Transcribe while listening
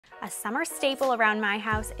A summer staple around my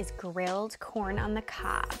house is grilled corn on the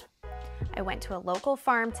cob. I went to a local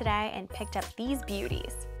farm today and picked up these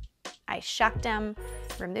beauties. I shucked them,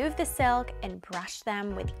 removed the silk, and brushed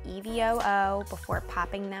them with EVOO before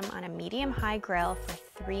popping them on a medium-high grill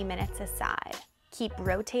for 3 minutes a side. Keep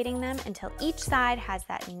rotating them until each side has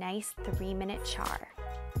that nice 3-minute char.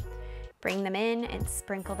 Bring them in and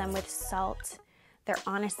sprinkle them with salt. They're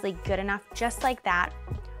honestly good enough just like that.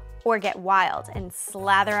 Or get wild and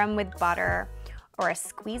slather them with butter, or a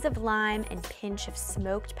squeeze of lime and pinch of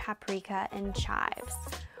smoked paprika and chives.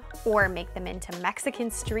 Or make them into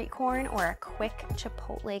Mexican street corn or a quick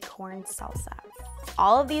chipotle corn salsa.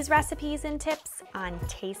 All of these recipes and tips on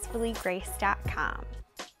tastefullygrace.com.